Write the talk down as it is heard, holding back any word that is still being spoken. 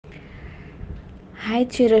Hi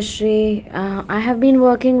Chirasree, I have been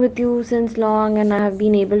working with you since long and I have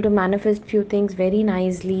been able to manifest few things very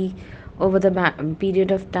nicely over the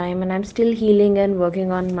period of time, and I'm still healing and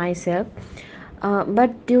working on myself.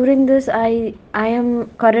 But during this, I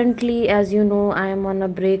am currently, as you know, I am on a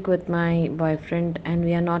break with my boyfriend and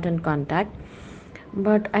we are not in contact.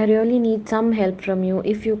 But I really need some help from you.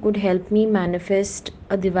 If you could help me manifest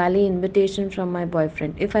a Diwali invitation from my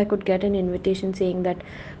boyfriend. If I could get an invitation saying that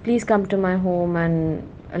please come to my home and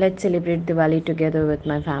let's celebrate Diwali together with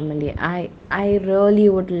my family. I really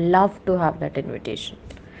would love to have that invitation.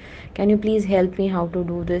 Can you please help me how to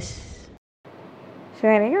do this? So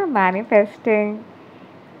when you're manifesting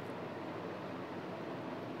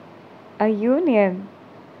a union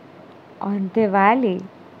on Diwali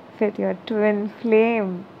with your twin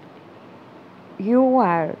flame, you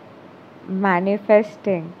are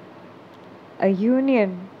manifesting a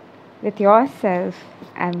union with yourself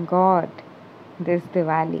and God this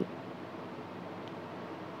Diwali.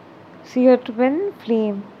 So your twin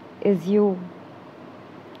flame is you.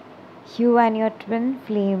 You and your twin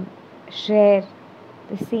flame share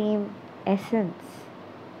the same essence.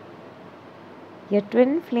 Your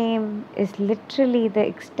twin flame is literally the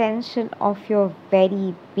extension of your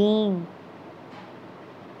very being.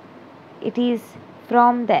 It is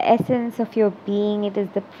from the essence of your being, it is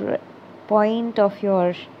the point of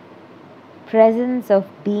your presence of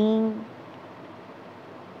being.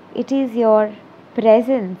 It is your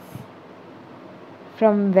presence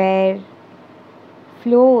from where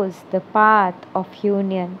flows the path of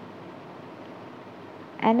union.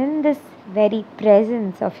 And in this very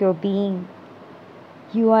presence of your being,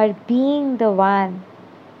 you are being the one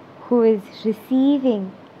who is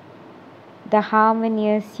receiving the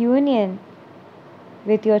harmonious union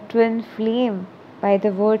with your twin flame, by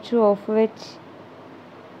the virtue of which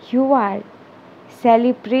you are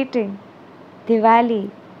celebrating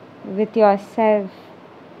Diwali with yourself.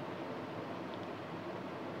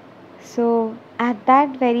 So, at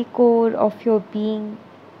that very core of your being,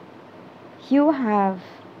 you have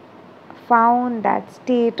found that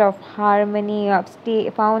state of harmony,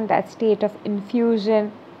 found that state of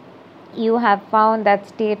infusion. You have found that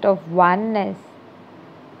state of oneness.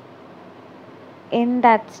 In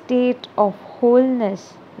that state of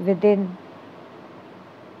wholeness within.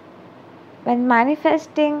 When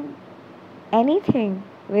manifesting anything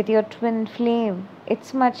with your twin flame,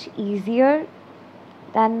 it's much easier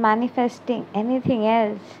than manifesting anything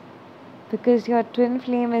else, because your twin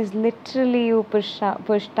flame is literally you pushed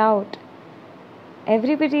out.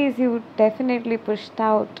 Everybody is you definitely pushed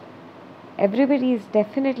out. Everybody is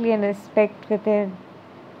definitely an aspect within.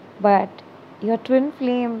 But your twin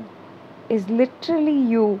flame is literally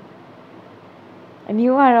you. And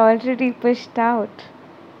you are already pushed out.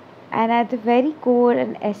 And at the very core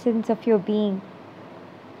and essence of your being,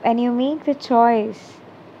 when you make the choice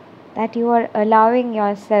that you are allowing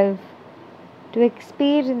yourself to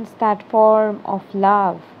experience that form of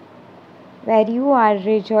love, where you are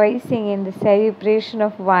rejoicing in the celebration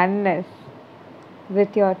of oneness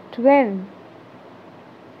with your twin,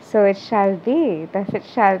 so it shall be, thus it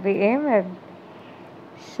shall be, amen.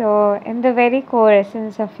 So, in the very core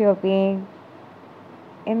essence of your being,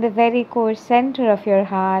 in the very core center of your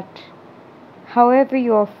heart, however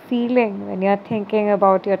you are feeling when you're thinking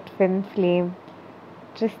about your twin flame,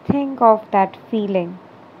 just think of that feeling.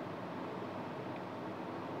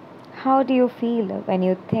 How do you feel when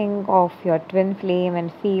you think of your twin flame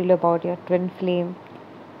and feel about your twin flame?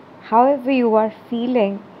 However you are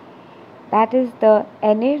feeling, that is the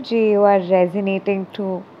energy you are resonating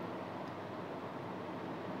to.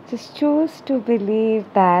 Just choose to believe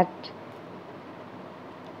that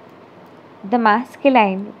the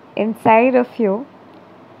masculine inside of you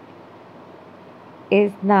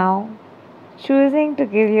is now choosing to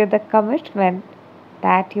give you the commitment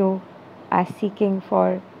that you are seeking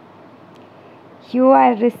for. You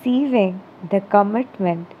are receiving the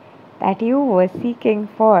commitment that you were seeking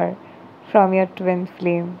for from your twin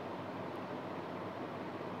flame.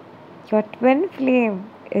 Your twin flame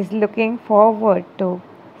is looking forward to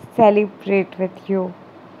celebrate with you.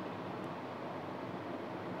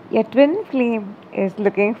 Your twin flame is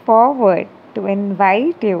looking forward to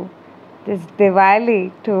invite you this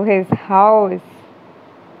Diwali to his house.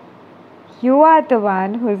 You are the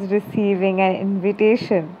one who is receiving an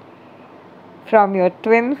invitation from your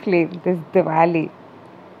twin flame this Diwali.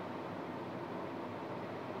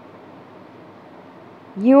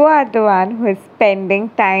 You are the one who is spending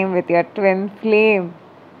time with your twin flame.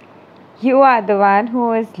 You are the one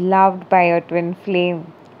who is loved by your twin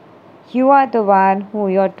flame. You are the one who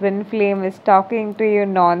your twin flame is talking to you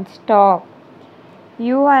non-stop.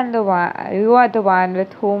 You are the one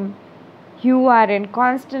with whom you are in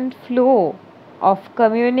constant flow of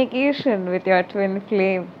communication with your twin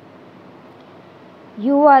flame.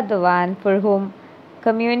 You are the one for whom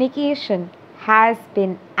communication has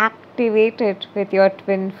been activated with your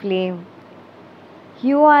twin flame.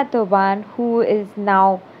 You are the one who is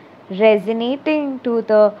now resonating to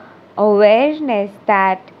the awareness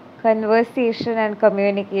that conversation and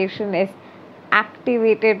communication is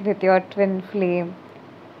activated with your twin flame.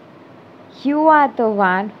 You are the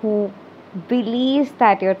one who believes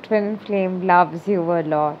that your twin flame loves you a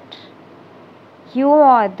lot. You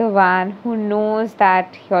are the one who knows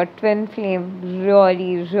that your twin flame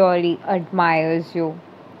really, really admires you.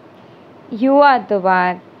 You are the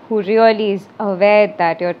one who really is aware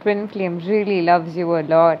that your twin flame really loves you a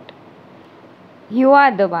lot. You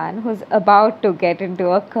are the one who's about to get into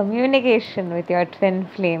a communication with your twin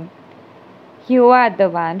flame. You are the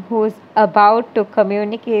one who's about to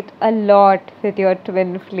communicate a lot with your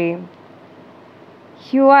twin flame.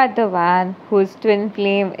 You are the one whose twin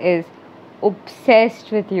flame is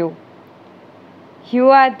obsessed with you. You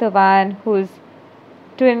are the one whose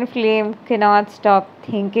twin flame cannot stop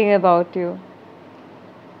thinking about you.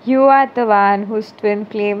 You are the one whose twin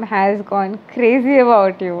flame has gone crazy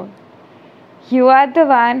about you. You are the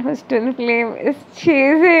one whose twin flame is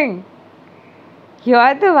chasing. You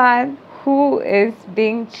are the one who is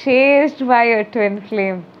being chased by your twin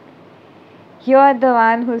flame. You are the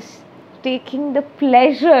one who's taking the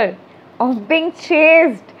pleasure of being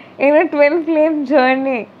chased in a twin flame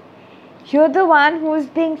journey. You're the one who's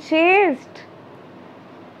being chased.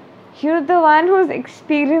 You're the one who's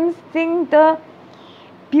experiencing the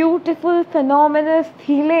beautiful, phenomenal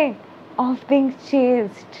feeling of being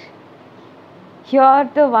chased. You're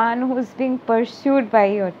the one who's being pursued by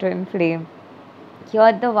your twin flame.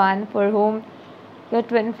 You're the one for whom your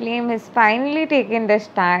twin flame has finally taken the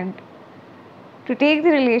stand to take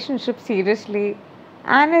the relationship seriously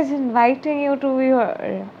and is inviting you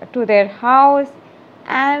to their house,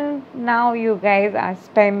 and now you guys are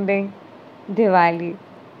spending Diwali.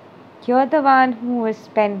 You're the one who is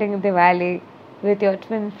spending Diwali with your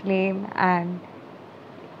twin flame and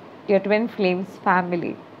your twin flame's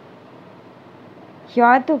family.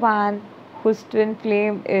 You're the one whose twin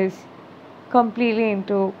flame is completely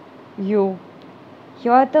into you.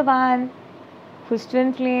 You're the one whose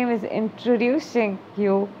twin flame is introducing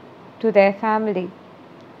you to their family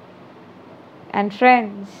and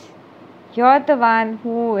friends. You're the one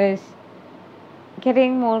who is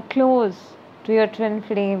getting more close to your twin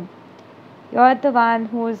flame. You're the one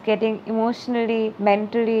who is getting emotionally,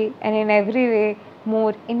 mentally, and in every way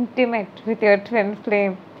more intimate with your twin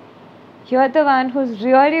flame. You're the one who's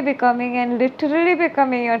really becoming and literally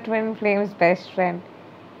becoming your twin flame's best friend.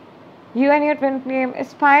 You and your twin flame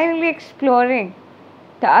is finally exploring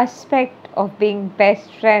the aspect of being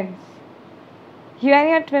best friends. You and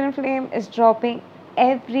your twin flame is dropping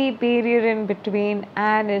every barrier in between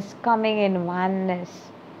and is coming in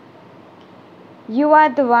oneness. You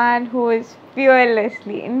are the one who is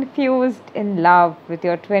fearlessly infused in love with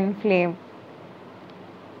your twin flame.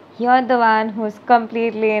 You're the one who is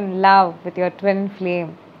completely in love with your twin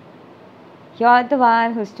flame. You're the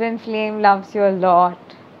one whose twin flame loves you a lot.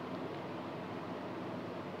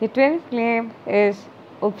 Your twin flame is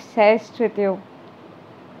obsessed with you.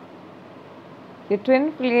 Your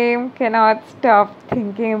twin flame cannot stop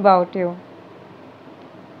thinking about you.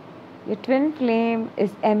 Your twin flame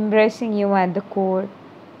is embracing you at the core.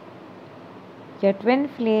 Your twin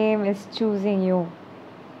flame is choosing you.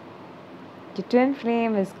 Your twin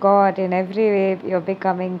flame is God. In every way, you're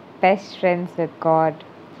becoming best friends with God.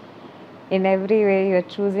 In every way, you're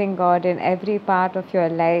choosing God in every part of your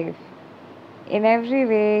life. In every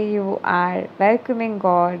way, you are welcoming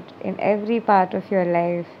God in every part of your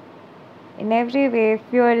life. In every way,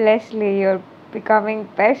 fearlessly, you're becoming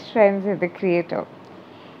best friends with the Creator.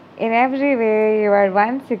 In every way, you are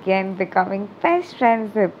once again becoming best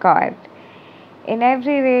friends with God. In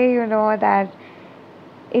every way, you know that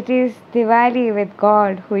it is Diwali with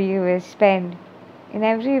God who you will spend. In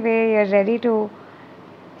every way, you're ready to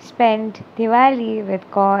spend Diwali with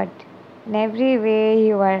God. In every way,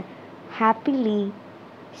 you are happily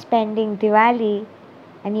spending Diwali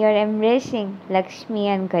and you're embracing Lakshmi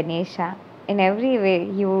and Ganesha. In every way,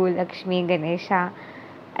 you, Lakshmi and Ganesha,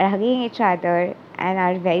 are hugging each other and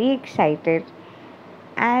are very excited.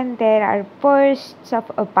 And there are bursts of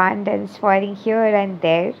abundance falling here and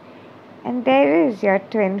there. And there is your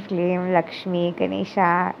twin flame, Lakshmi,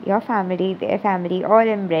 Ganesha, your family, their family, all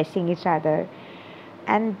embracing each other.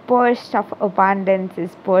 And burst of abundance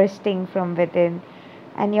is bursting from within.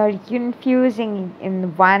 and you're infusing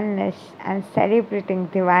in oneness and celebrating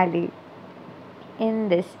Diwali in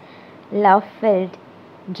this love filled,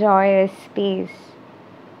 joyous space.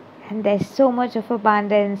 And there's so much of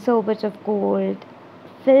abundance, so much of gold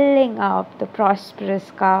filling up the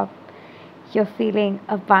prosperous cup. You're feeling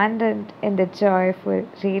abundant in the joyful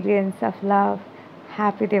radiance of love.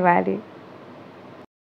 Happy Diwali.